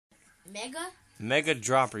Mega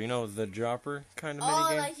dropper. You know the dropper kind of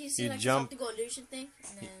minigame? Like you see, you like jump. the illusion thing.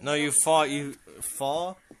 No, you fall. You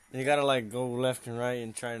fall. And you gotta like go left and right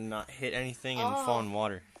and try to not hit anything and fall in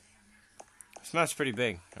water. This map's pretty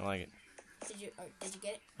big. I like it. Did you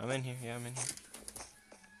get it? I'm in here. Yeah, I'm in here.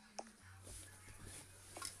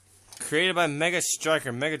 Created by Mega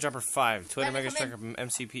Striker, Mega Dropper 5, Twitter Mega Striker from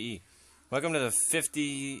MCPE. Welcome to the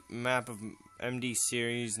 50 map of MD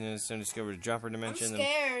series, and it's undiscovered dropper dimension. I'm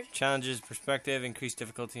scared. Challenges, perspective, increased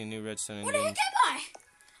difficulty, and new redstone. Where the heck am I?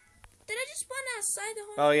 Did I just spawn outside the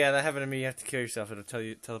whole? Oh yeah, that happened to me. You have to kill yourself. It'll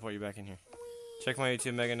teleport you back in here. Check my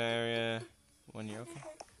YouTube Mega area. 1 year, okay.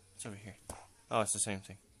 It's over here. Oh, it's the same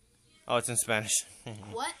thing. Oh, it's in Spanish.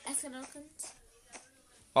 What? Exclamation.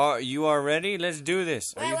 Oh, you are ready? Let's do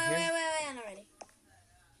this. Are Wait, you wait, here? wait, I'm not ready.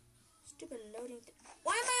 Stupid loading thing.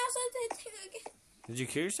 Why am I outside the thing again? Did you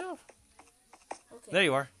kill yourself? Okay. There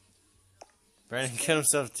you are. Brandon killed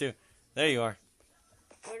himself too. There you are.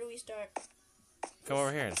 Where do we start? Come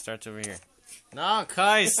over here. It starts over here. No,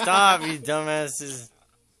 Kai, stop, you dumbasses.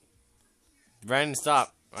 Brandon,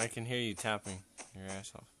 stop. I can hear you tapping your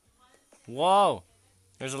ass off. Whoa.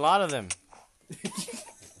 There's a lot of them.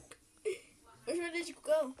 Which one did you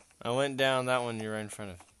go? I went down that one you're right in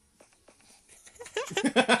front of.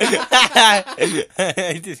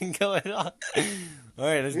 I didn't go at all.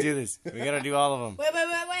 Alright, let's do this. We gotta do all of them.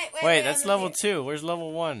 Wait, that's level 2. Where's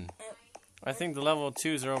level 1? I think the level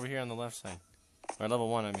 2s are over here on the left side. Or level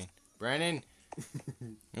 1, I mean. Brandon?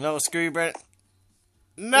 No, screw you, Brandon.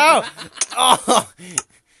 No! Oh!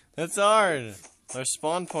 That's hard. Our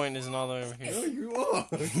spawn point isn't all the way over here. Oh, you are.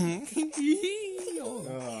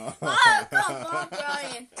 Oh, come on,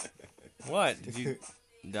 Brian. What? Did you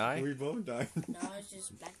die? We both died. No, it's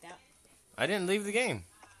just blacked out. I didn't leave the game.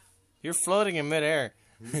 You're floating in midair.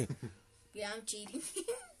 Yeah, I'm cheating.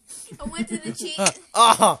 I went to the cheat.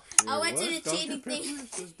 Oh! I went to the cheating thing.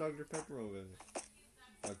 It says Dr. Pepper over there.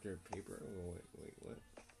 Dr. Pepper? Oh, wait, what?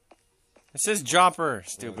 It says dropper,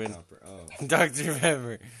 stupid. Oh, Dr.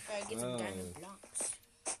 Pepper. Alright, get some diamond blocks.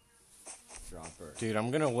 dropper. Dude,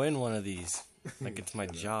 I'm gonna win one of these. Like it's my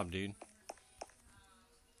job, dude.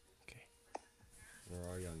 Okay.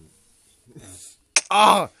 Where are you on?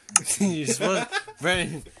 Oh! You're supposed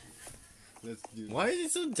Brandon. Let's do Why is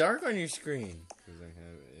it so dark on your screen? Because I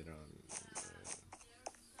have it on.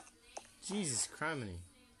 Jesus criminy.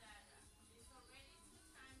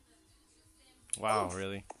 Wow,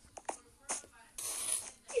 really?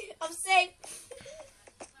 I'm safe.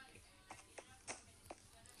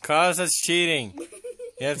 Carlos, that's cheating.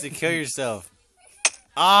 You have to kill yourself.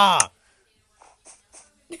 Ah!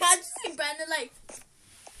 I just see Brandon like.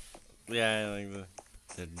 Yeah, I like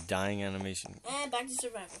the dying animation. And back to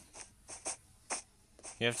survival.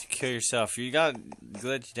 You have to kill yourself. You got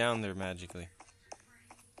glitched down there magically.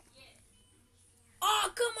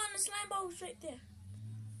 Oh, come on, the slime ball was right there.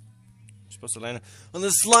 You're supposed to land on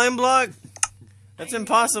the slime block? That's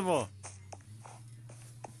impossible.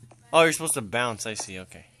 Oh, you're supposed to bounce. I see.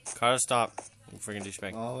 Okay. Carlos, stop. You freaking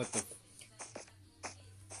douchebag. Oh, what the?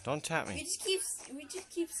 Don't tap We me. just keep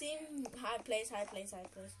seeing high place, high place, high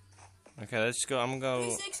place. Okay, let's go. I'm gonna go.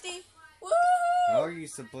 360. Woo! How are you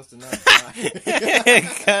supposed to not die?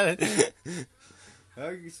 Got it. How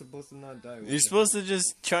are you supposed to not die? You're supposed to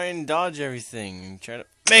just try and dodge everything and try to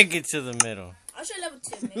make it to the middle. I'll show level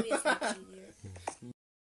 2. Maybe it's not easier.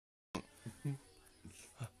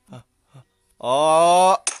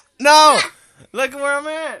 Oh no! Look where I'm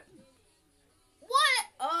at. What?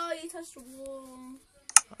 Oh, you touched the wall.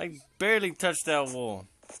 I barely touched that wall.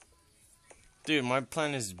 Dude, my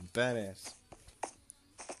plan is badass.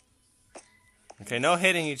 Okay, no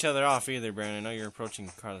hitting each other off either, Brandon. I know you're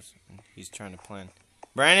approaching Carlos. He's trying to plan.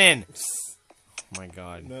 Brandon! Oh my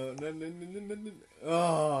god. No.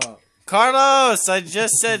 Oh. Carlos! I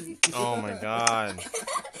just said... Oh my god.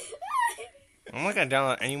 I'm not gonna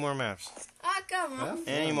download any more maps. Ah, come on.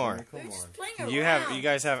 Any more. Come We're on. just playing around. You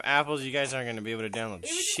guys have apples, you guys aren't gonna be able to download We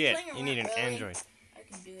were just shit. playing You need an around, really. Android. I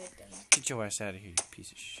can do it then. Get your ass out of here, you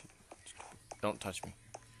piece of shit. Don't touch me.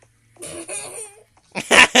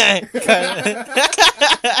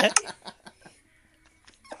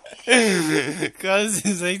 Cause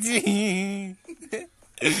it's like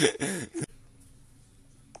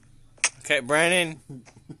okay, Brandon.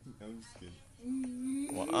 I'm just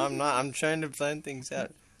kidding. Well, I'm not. I'm trying to plan things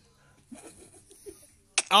out.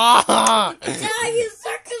 Ah! Ah, you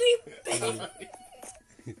circly.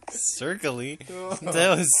 Circly? That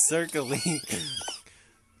was circly.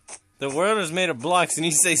 The world is made of blocks, and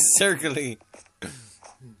you say circly.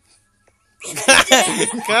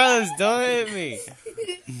 Carlos, don't hit me.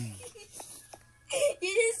 You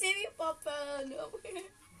didn't see me pop out nowhere.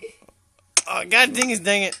 Oh, god dang it,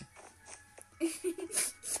 dang it.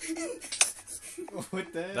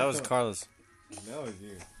 What the hell? That was Carlos. That was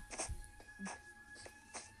you.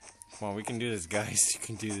 Come on, we can do this, guys. You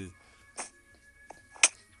can do this.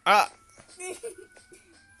 Ah! I'm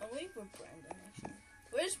waiting for Brandon, actually.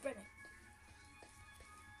 Where's Brandon?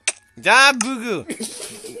 Da boo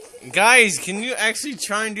Guys, can you actually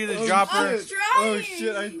try and do the dropper? I'm trying. Oh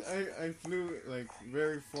shit! I flew like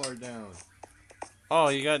very far down. Oh,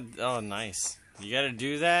 you got. Oh, nice. You gotta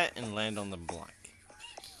do that and land on the block.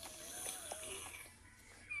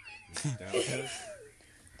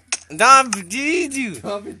 Da doo.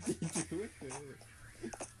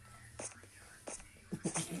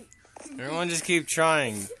 Everyone just keep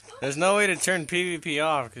trying. There's no way to turn PvP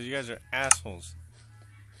off because you guys are assholes.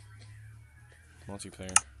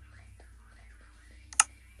 Multiplayer.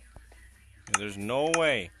 Yeah, there's no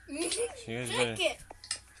way. So you guys better...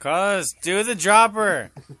 Carlos, do the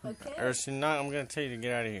dropper. Okay. Or if not, I'm gonna tell you to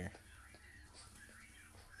get out of here.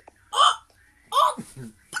 Oh! Oh!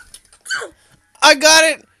 I got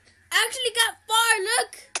it. I actually got far.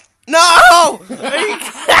 Look. No!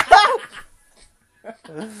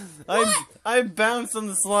 I bounced on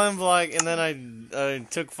the slime block and then I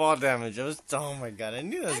took fall damage. Oh my god! I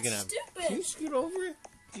knew that was gonna happen. Stupid. Can you scoot over it?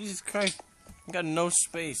 Jesus Christ! I got no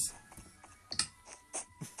space.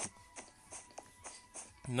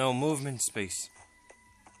 No movement space.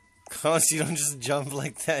 Cause you don't just jump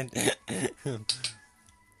like that.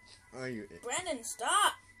 Oh, you. Brandon,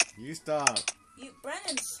 stop. You stop.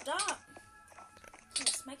 Brandon, stop. I'm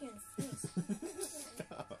gonna smack you in the face.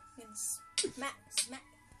 Stop. I'm gonna smack.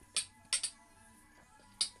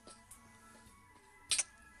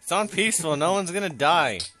 It's on peaceful. No one's gonna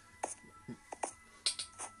die.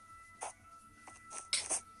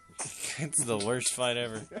 It's the worst fight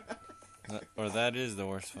ever. Or that is the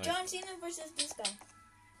worst fight. John Cena versus this guy.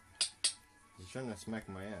 You're trying to smack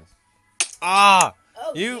my ass. Ah!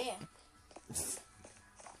 Oh, You. yeah.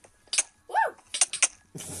 Woo!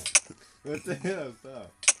 What the hell?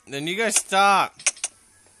 Stop. Then you guys stop.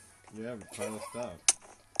 Yeah, but try to stop.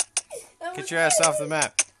 That Get your ass off the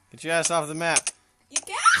map. Get your ass off the map. You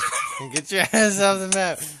can't. Get your ass off the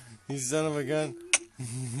map. You son of a gun.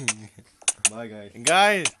 Bye, guys.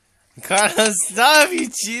 Guys, Carlos, stop, you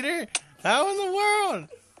cheater. How in the world?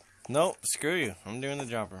 Nope, screw you. I'm doing the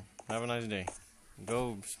dropper. Have a nice day.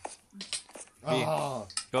 Go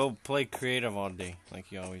play creative all day,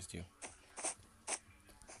 like you always do.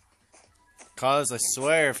 Carlos, I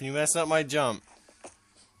swear, if you mess up my jump.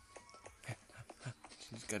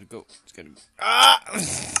 Just gotta go. Just gotta go. Ah!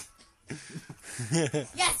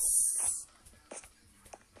 Yes.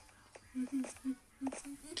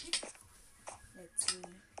 Let's see.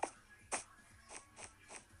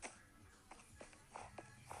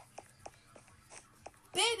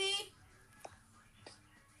 Baby.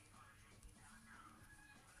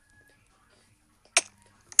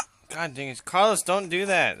 God dang it. Carlos, don't do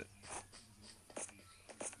that.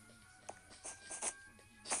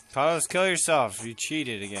 Carlos, kill yourself. You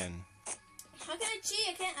cheated again. How can I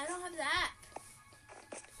cheat? I don't have the app.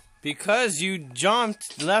 Because you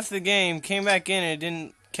jumped, left the game, came back in, and it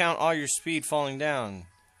didn't count all your speed falling down.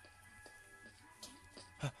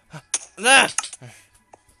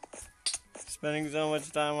 Spending so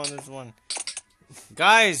much time on this one.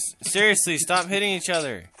 Guys, seriously, stop hitting each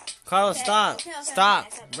other. Carlos, Okay, stop. okay, Stop.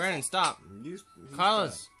 okay. Brandon, stop. You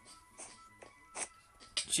Carlos.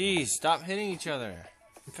 Jeez, stop hitting each other.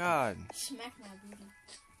 God. Smack my booty.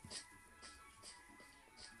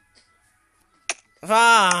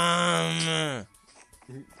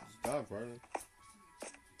 Stop, Carlos.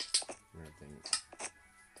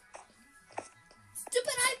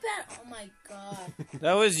 Stupid iPad. Oh my god.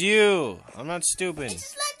 That was you. I'm not stupid. It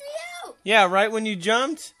just let me out. Yeah, right when you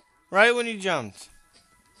jumped? Right when you jumped.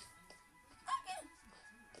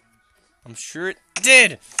 I'm sure it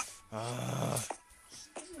did.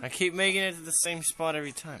 I keep making it to the same spot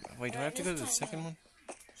every time. Wait, do I have to go to the second one?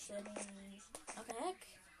 Settings. What the heck?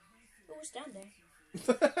 Who was down there?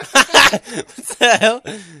 What the hell?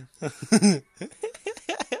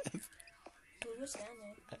 Who was down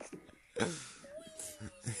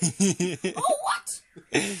there? Oh, what?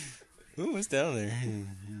 Who was down there?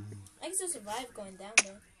 I can still survive going down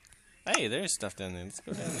there. Hey, there's stuff down there. Let's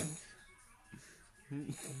go down there.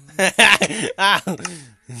 Ow!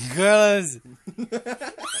 Carlos!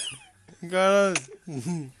 Carlos!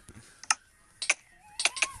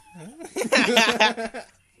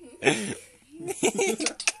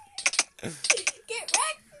 Get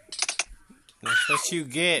wrecked! That's what you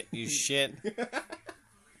get, you shit.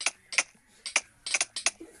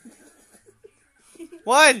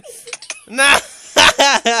 What? No!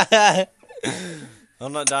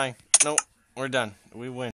 I'm not dying. No, we're done. We win.